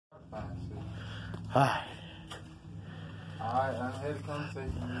Alright. Alright, I had a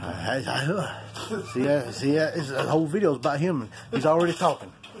conversation. See, the whole video's about him. He's already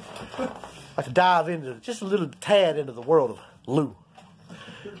talking. I'd like to dive into just a little tad into the world of Lou.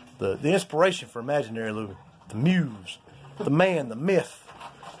 The inspiration for Imaginary Lou. The muse. The man, the myth.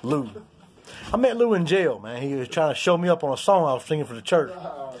 Lou. I met Lou in jail, man. He was trying to show me up on a song I was singing for the church.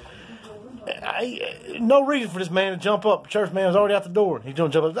 No reason for this man to jump up. The church man was already out the door. He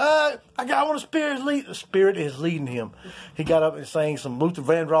don't jump up. I want the spirit lead. The spirit is leading him. He got up and sang some Luther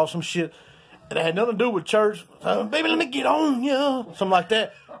Vandross, some shit. And it had nothing to do with church. Baby, let me get on, yeah. Something like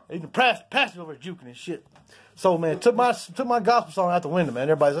that. Even pastor over juking and shit. So, man, took my gospel song out the window, man.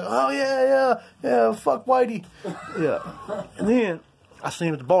 Everybody's like, oh, yeah, fuck Whitey. Yeah. And then I seen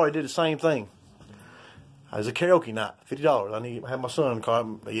him at the bar. He did the same thing. It was a karaoke night, $50. I had my son in the car.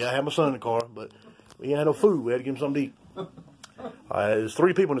 Yeah, I had my son in the car, but we didn't have no food. We had to give him something to eat. There's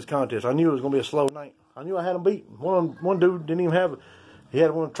 3 people in this contest. I knew it was going to be a slow night. I knew I had him beat. One dude didn't even have it. He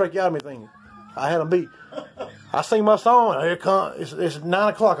had one tracheotomy thing. I had him beat. I sing my song. Here it comes. It's 9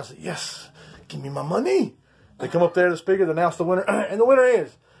 o'clock. I said, yes, give me my money. They come up there to the speaker, they announce the winner, and the winner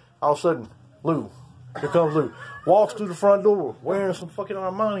is, all of a sudden, Lou. Here comes Lou. Walks through the front door, wearing some fucking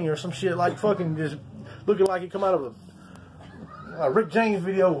Armani or some shit, like fucking just looking like he come out of a Rick James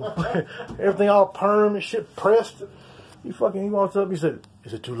video. Everything all perm and shit pressed. He walks up, he said,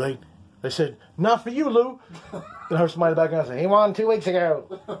 is it too late? They said, not for you, Lou. Then I heard somebody back there say, he won 2 weeks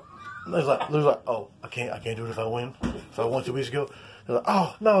ago. Lou's like, oh, I can't do it if I win. If I won 2 weeks ago. They're like,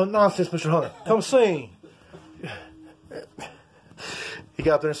 oh, no, nonsense, Mr. Hunter. Come sing. He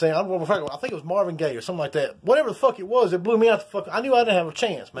got up there and sang, I think it was Marvin Gaye or something like that. Whatever the fuck it was, it blew me out the fuck. I knew I didn't have a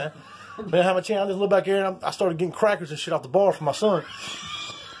chance, man. Didn't have a chance. I just looked back here and I started getting crackers and shit off the bar for my son.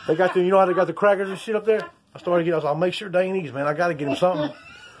 They got you know how they got the crackers and shit up there? I was like, I'll make sure they ain't easy, man. I got to get him something.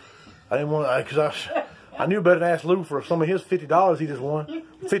 I didn't want to, because I knew better than ask Lou for some of his $50 he just won.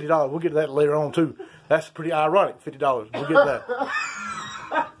 $50. We'll get to that later on, too. That's pretty ironic, $50. We'll get to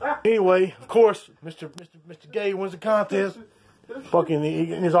that. Anyway, of course, Mr. Gay wins the contest. Fucking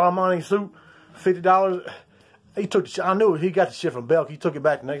in his Armani suit, $50. He took the shit. I knew it. He got the shit from Belk. He took it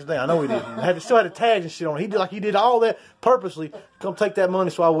back the next day. I know he did. Still had the tags and shit on it. He did all that purposely. Come take that money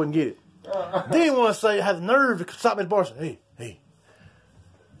so I wouldn't get it. Then he want to say, have the nerve to stop me at the bar and say, hey,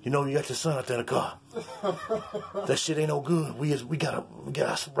 you know you got your son out there in the car. That shit ain't no good. We gotta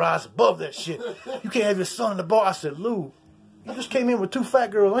rise above that shit. You can't have your son in the bar. I said, Lou, you just came in with 2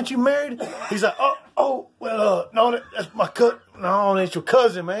 fat girls. Aren't you married? He's like, well, no, that's my cousin. No, that's your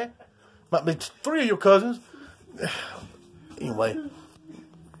cousin, man. Might be 3 of your cousins. Anyway,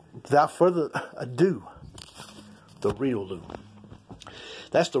 without further ado, the real Lou.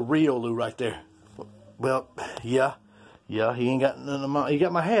 That's the real Lou right there. Well, yeah, he ain't got none of my. He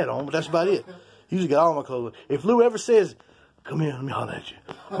got my hat on, but that's about it. He usually got all my clothes. If Lou ever says, "Come here, let me holler at you,"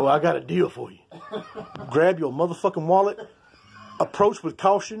 well, I got a deal for you. Grab your motherfucking wallet. Approach with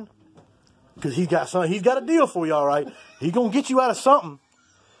caution, because he's got something. He's got a deal for you, all right. He's gonna get you out of something.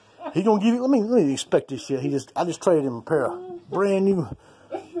 He gonna give you. Let me inspect this shit. I just traded him a pair of brand new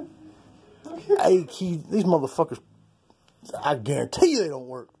A-key. These motherfuckers, I guarantee you they don't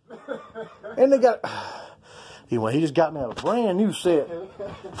work. And they got. Anyway, he just got me a brand new set.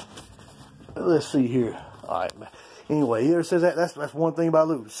 Let's see here. All right. Anyway, here it says that's one thing about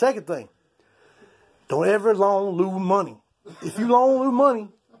Lou. Second thing, don't ever loan Lou money. If you loan Lou money,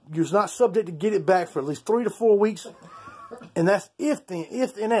 you're not subject to get it back for at least 3 to 4 weeks. And that's if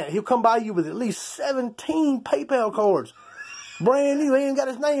that. He'll come by you with at least 17 PayPal cards. Brand new. He ain't got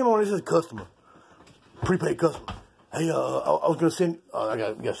his name on it. It says customer. Prepaid customer. Hey, I was going to send, I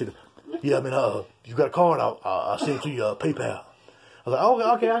got to see the, yeah, I mean, you got a card, I'll send it to you, PayPal. I was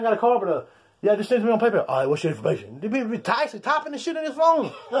like, okay, I got a card, but, yeah, just send it to me on PayPal. All right, what's your information? They be typing this shit in his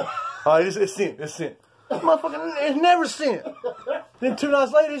phone. All right, it's sent. Motherfucker, it's never sent. Then 2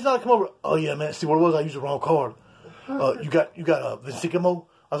 nights later, he's not come over. Oh, yeah, man, see what it was? I used the wrong card. You got Vesicomo?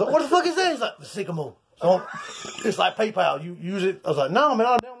 I was like, what the fuck is that? He's like, Vesicomo. So it's like PayPal. You use it. I was like, no, man,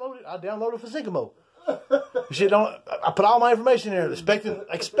 I downloaded Vesicomo. Shit, don't. I put all my information there,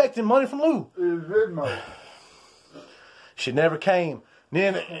 expecting money from Lou. Shit never came.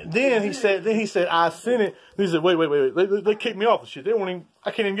 Then he said, I sent it. He said, wait. They kicked me off the shit.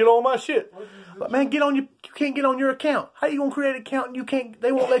 I can't even get all my shit. But man, you can't get on your account. How you gonna create an account and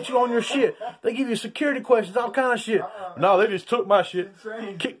they won't let you on your shit. They give you security questions, all kind of shit. No, they just took my shit.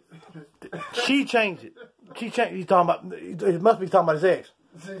 She changed it. He's talking about, it must be talking about his ex.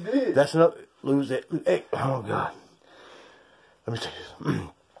 She did. That's another, Lou's ex. Oh God. Let me take this.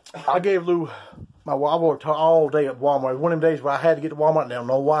 I gave Lou I worked all day at Walmart. One of them days where I had to get to Walmart and I don't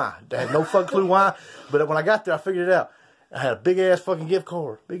know why. I had no fucking clue why. But when I got there, I figured it out. I had a big-ass fucking gift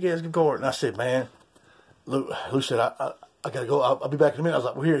card. Big-ass gift card. And I said, man, Lou said, I got to go. I'll be back in a minute. I was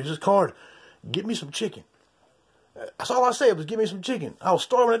like, well, here's this card. Get me some chicken. That's all I said was give me some chicken. I was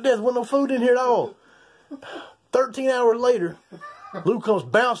starving to death. There wasn't no food in here at all. 13 hours later, Lou comes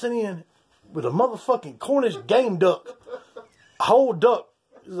bouncing in with a motherfucking Cornish game duck. A whole duck.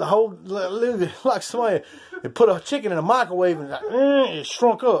 A whole, like somebody put a chicken in a microwave and it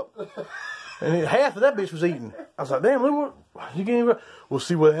shrunk up. And then half of that bitch was eaten. I was like, damn, Lou, you can't even. We'll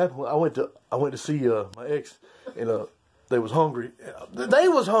see what happened. I went to see my ex, and they was hungry. They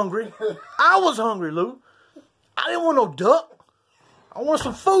was hungry. I was hungry, Lou. I didn't want no duck. I wanted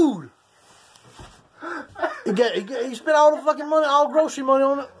some food. He spent all the fucking money, all grocery money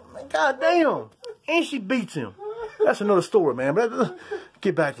on it. Man, God damn. And she beats him. That's another story, man. But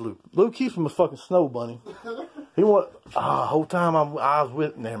get back to Lou. Lou keeps him a fucking snow bunny. He whole time I was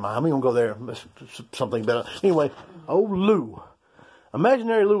with, never mind, I'm going to go there. That's something better. Anyway, old Lou.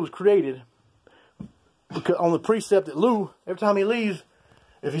 Imaginary Lou was created because on the precept that Lou, every time he leaves,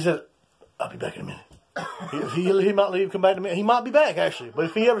 if he says, I'll be back in a minute. He might leave, come back in a minute. He might be back, actually. But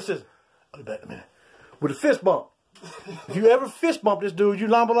if he ever says, I'll be back in a minute. With a fist bump. If you ever fist bump this dude, you're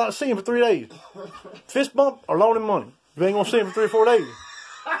liable not to see him for 3 days. Fist bump or loan him money. You ain't going to see him for 3 or 4 days.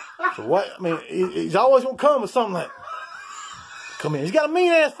 So what? I mean, he's always going to come with something like, come in. He's got a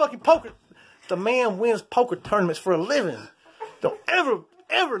mean-ass fucking poker. The man wins poker tournaments for a living. Don't ever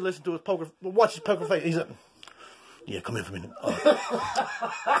listen to his poker, watch his poker face. He's like, yeah, come in for a minute.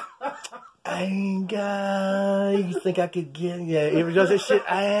 I ain't got, you think I could get, yeah, if he does that shit,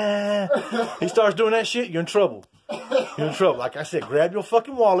 he starts doing that shit, you're in trouble. You're in trouble. Like I said, grab your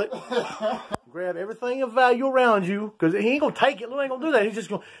fucking wallet, grab everything of value around you, because he ain't going to take it. Lou ain't going to do that. He's just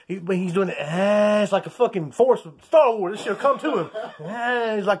going, when he's doing it, it's like a fucking force of Star Wars. This shit'll come to him.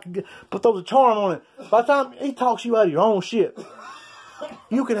 He's like, throws a charm on it. By the time he talks you out of your own shit,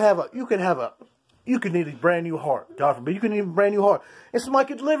 you could need a brand new heart. God forbid. You could need a brand new heart. And somebody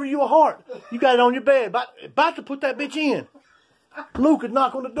could deliver you a heart. You got it on your bed. About to put that bitch in. Lou could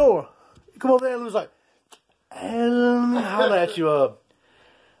knock on the door. You come over there and Lou's like, holler at you.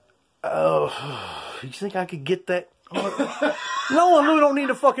 You think I could get that heart? No, Lou don't need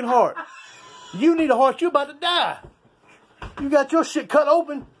a fucking heart. You need a heart. You about to die. You got your shit cut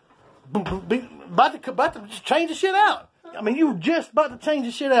open. About to change the shit out. I mean, you just about to change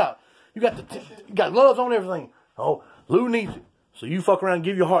the shit out. You got gloves on everything. Oh, Lou needs it. So you fuck around and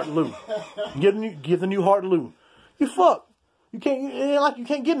give your heart to Lou. Give the new heart to Lou. You fuck. You can't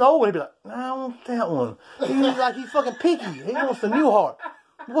give him the old one. He'd be like, nah, I want that one. He's fucking picky. He wants the new heart.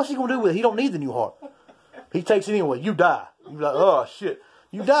 What's he gonna do with it? He don't need the new heart. He takes it anyway. You die. You be like, oh shit.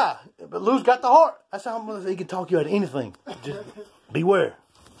 You die. But Lou's got the heart. That's how much he can talk you out of anything. Just beware.